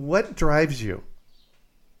what drives you?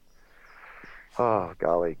 Oh,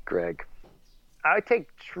 golly, Greg. I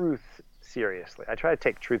take truth seriously. I try to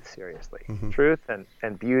take truth seriously. Truth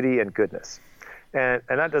and beauty and goodness. And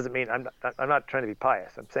that doesn't mean I'm not trying to be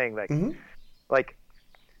pious. I'm saying like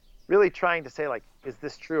really trying to say, like, is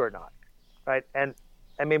this true or not? Right? And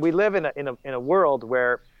I mean, we live in a world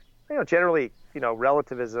where, generally,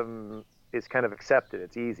 relativism is kind of accepted.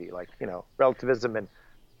 It's easy, like, relativism in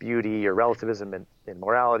beauty or relativism in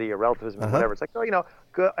morality or relativism in whatever. It's like,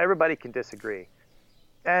 good, everybody can disagree.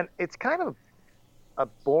 And it's kind of a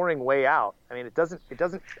boring way out. I mean, it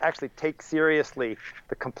doesn't actually take seriously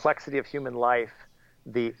the complexity of human life,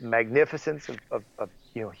 the magnificence of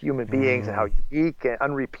human beings and how unique and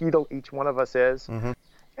unrepeatable each one of us is.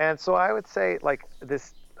 And so I would say, like,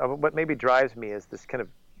 this, what maybe drives me is this kind of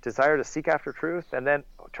desire to seek after truth and then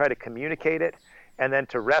try to communicate it and then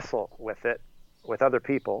to wrestle with it with other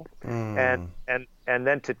people and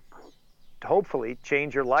then to hopefully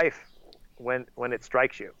change your life when it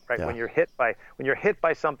strikes you, right? Yeah. When you're hit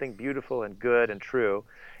by something beautiful and good and true,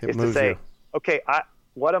 is to say, okay,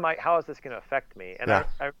 how is this going to affect me? And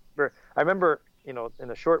I remember, in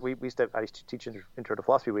the short, I used to teach Intro to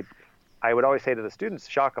Philosophy. I would always say to the students,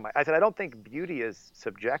 shock them. I said, I don't think beauty is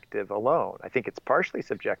subjective alone. I think it's partially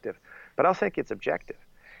subjective, but I also think it's objective.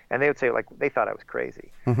 And they would say, like, they thought I was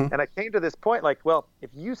crazy. And I came to this point, like, well,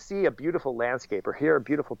 if you see a beautiful landscape or hear a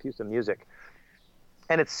beautiful piece of music,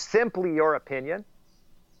 and it's simply your opinion,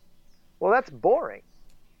 well, that's boring.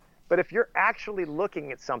 But if you're actually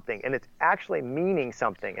looking at something and it's actually meaning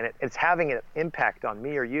something and it's having an impact on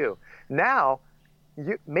me or you, now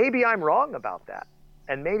maybe I'm wrong about that.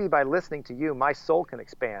 And maybe by listening to you, my soul can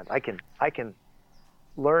expand. I can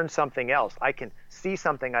learn something else. I can see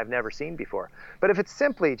something I've never seen before. But if it's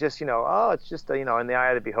simply just, it's just, in the eye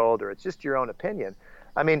of the beholder, it's just your own opinion.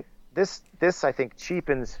 I mean, this I think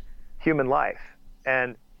cheapens human life.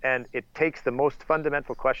 And it takes the most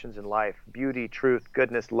fundamental questions in life, beauty, truth,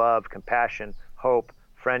 goodness, love, compassion, hope,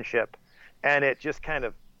 friendship, and it just kind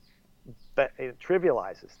of it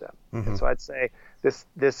trivializes them. And so I'd say this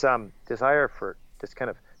desire for this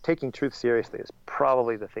kind of taking truth seriously is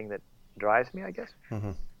probably the thing that drives me, I guess.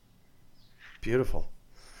 Beautiful.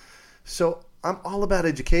 So I'm all about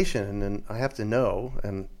education, and I have to know,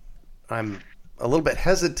 and I'm a little bit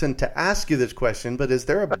hesitant to ask you this question, but is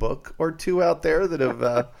there a book or two out there that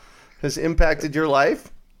have has impacted your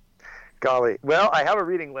life? Golly. Well, I have a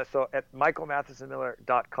reading list. So at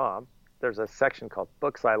michaelmathesonmiller.com, there's a section called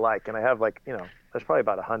Books I Like, and I have, like, there's probably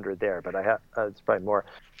about 100 there, but I have it's probably more.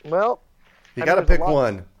 Well, you got to pick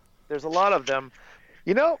one. There's a lot of them.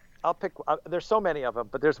 I'll pick. There's so many of them,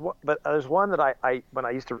 but there's one that I when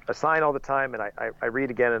I used to assign all the time, and I read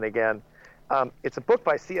again and again. It's a book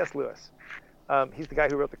by C.S. Lewis. He's the guy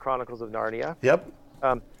who wrote the Chronicles of Narnia. Yep.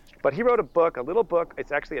 But he wrote a little book.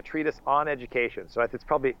 It's actually a treatise on education. So it's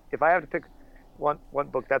probably, if I have to pick one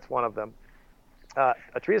book, that's one of them. A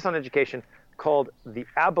treatise on education called The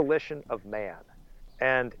Abolition of Man.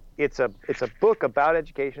 And it's a book about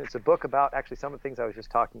education. It's a book about actually some of the things I was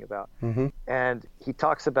just talking about. Mm-hmm. And he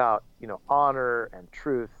talks about, honor and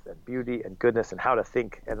truth and beauty and goodness and how to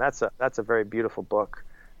think. And that's a very beautiful book.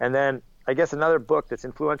 And then I guess another book that's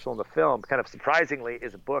influential in the film, kind of surprisingly,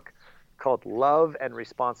 is a book called Love and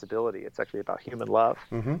Responsibility. It's actually about human love.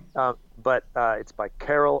 Mm-hmm. But it's by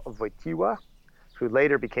Karol Wojtyła, who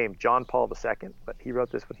later became John Paul II. But he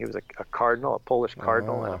wrote this when he was a cardinal, a Polish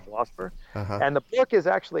cardinal and a philosopher. Uh-huh. And the book is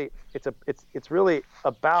actually, it's really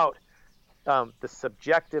about the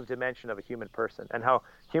subjective dimension of a human person and how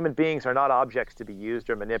human beings are not objects to be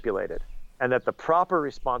used or manipulated, and that the proper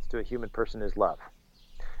response to a human person is love.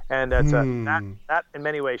 And that's that in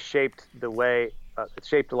many ways shaped the way, it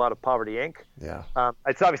shaped a lot of Poverty Inc. Yeah.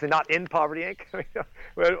 It's obviously not in Poverty Inc.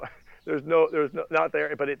 There's not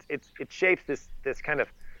there, but it shapes this kind of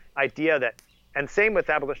idea that, and same with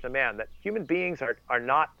Abolition of Man, that human beings are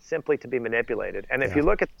not simply to be manipulated. And if you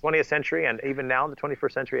look at the 20th century and even now in the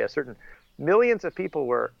 21st century, millions of people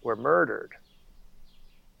were murdered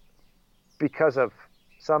because of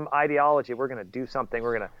some ideology. We're going to do something.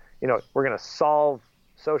 We're going to solve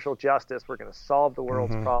social justice. We're going to solve the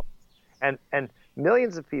world's problems. And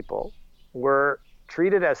millions of people were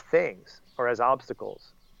treated as things or as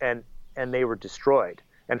obstacles, and they were destroyed,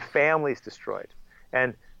 and families destroyed,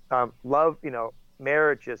 and love,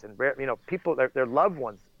 marriages, and people, their loved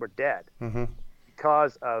ones were dead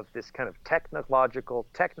because of this kind of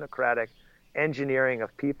technocratic engineering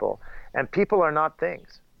of people. And people are not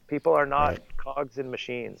things. People are not cogs in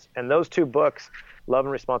machines. And those two books, Love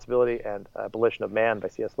and Responsibility and Abolition of Man by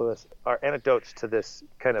C.S. Lewis, are antidotes to this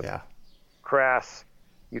kind of crass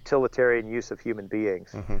utilitarian use of human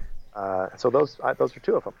beings. So those are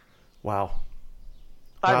two of them. Wow.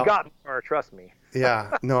 I've got more, trust me.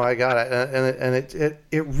 Yeah, no, I got it. And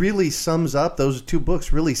it really sums up, those two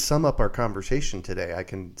books really sum up our conversation today. I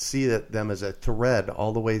can see them as a thread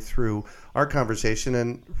all the way through our conversation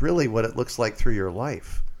and really what it looks like through your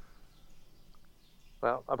life.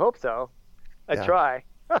 Well, I hope so. I try.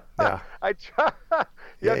 Yeah. I try.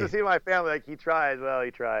 You have to see my family. Like, he tries. Well, he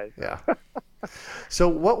tries. Yeah. So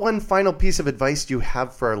what one final piece of advice do you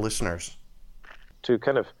have for our listeners? To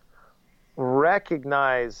kind of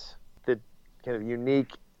recognize the kind of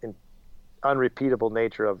unique and unrepeatable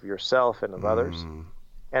nature of yourself and of others,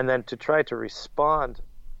 and then to try to respond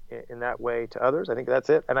in that way to others. I think that's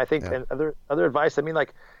it. And I think and other advice, I mean,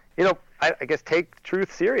 like, I guess take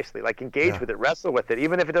truth seriously, like engage with it, wrestle with it,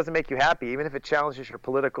 even if it doesn't make you happy, even if it challenges your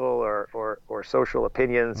political or social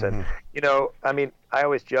opinions. And, I mean, I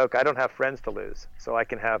always joke, I don't have friends to lose, so I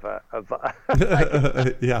can have I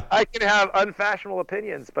can have unfashionable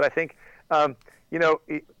opinions, but I think, I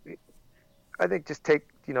think just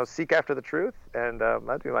seek after the truth, and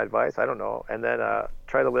that'd be my advice. I don't know. And then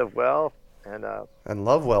try to live well and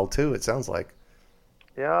love well too, it sounds like.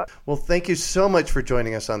 Yeah. Well, thank you so much for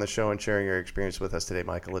joining us on the show and sharing your experience with us today,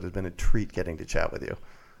 Michael. It has been a treat getting to chat with you.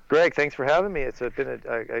 Greg, thanks for having me. It's been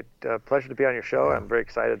a pleasure to be on your show. I'm very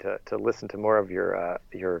excited to listen to more of your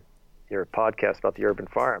podcast about the urban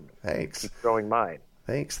farm. Thanks. Keep growing mine.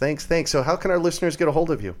 Thanks. So how can our listeners get a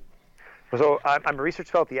hold of you? So I'm a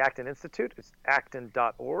research fellow at the Acton Institute. It's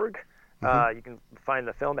acton.org. You can find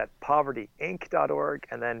the film at povertyinc.org,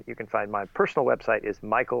 and then you can find my personal website is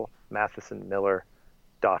michaelmathesonmiller.com.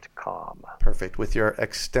 Perfect, with your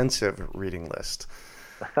extensive reading list.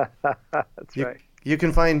 That's right. You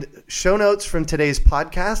can find show notes from today's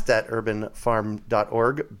podcast at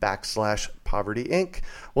urbanfarm.org/Poverty Inc.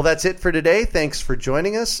 Well, that's it for today. Thanks for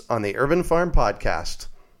joining us on the Urban Farm Podcast.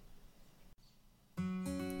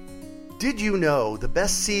 Did you know the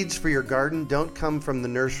best seeds for your garden don't come from the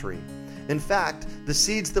nursery? In fact, the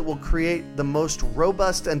seeds that will create the most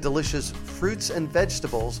robust and delicious fruits and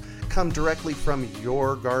vegetables come directly from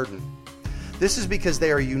your garden. This is because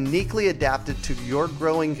they are uniquely adapted to your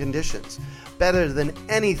growing conditions, better than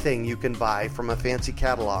anything you can buy from a fancy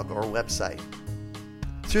catalog or website.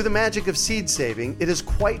 Through the magic of seed saving, it is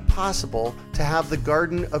quite possible to have the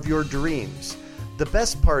garden of your dreams. The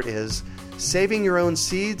best part is, saving your own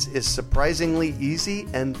seeds is surprisingly easy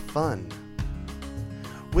and fun.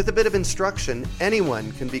 With a bit of instruction,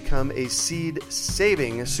 anyone can become a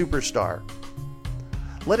seed-saving superstar.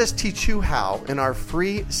 Let us teach you how in our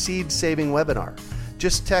free seed-saving webinar.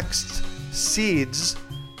 Just text SEEDS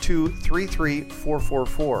to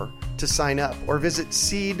 33444 to sign up, or visit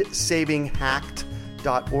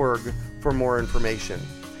seedsavinghacked.org for more information.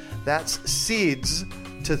 That's SEEDS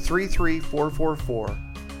to 33444,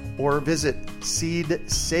 or visit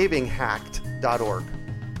seedsavinghacked.org.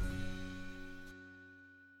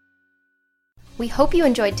 We hope you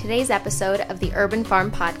enjoyed today's episode of the Urban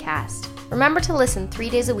Farm Podcast. Remember to listen 3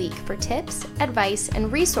 days a week for tips, advice,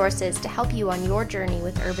 and resources to help you on your journey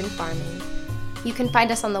with urban farming. You can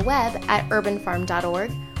find us on the web at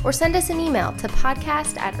urbanfarm.org or send us an email to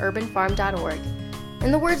podcast@urbanfarm.org.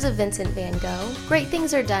 In the words of Vincent van Gogh, great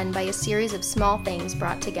things are done by a series of small things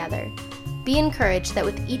brought together. Be encouraged that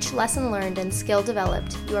with each lesson learned and skill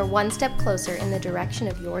developed, you are one step closer in the direction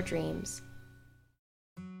of your dreams.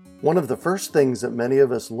 One of the first things that many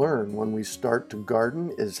of us learn when we start to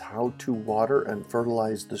garden is how to water and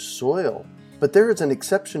fertilize the soil. But there is an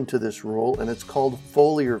exception to this rule, and it's called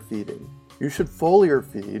foliar feeding. You should foliar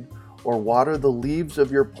feed or water the leaves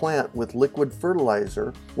of your plant with liquid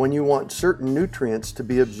fertilizer when you want certain nutrients to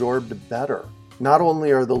be absorbed better. Not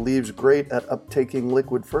only are the leaves great at uptaking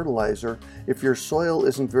liquid fertilizer, if your soil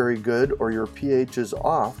isn't very good or your pH is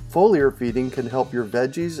off, foliar feeding can help your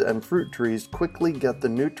veggies and fruit trees quickly get the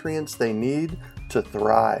nutrients they need to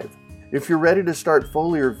thrive. If you're ready to start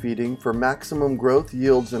foliar feeding for maximum growth,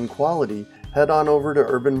 yields, and quality, head on over to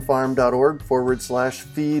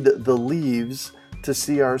urbanfarm.org/feed-the-leaves to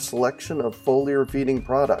see our selection of foliar feeding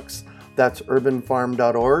products. That's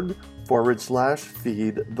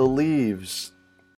urbanfarm.org/feed-the-leaves.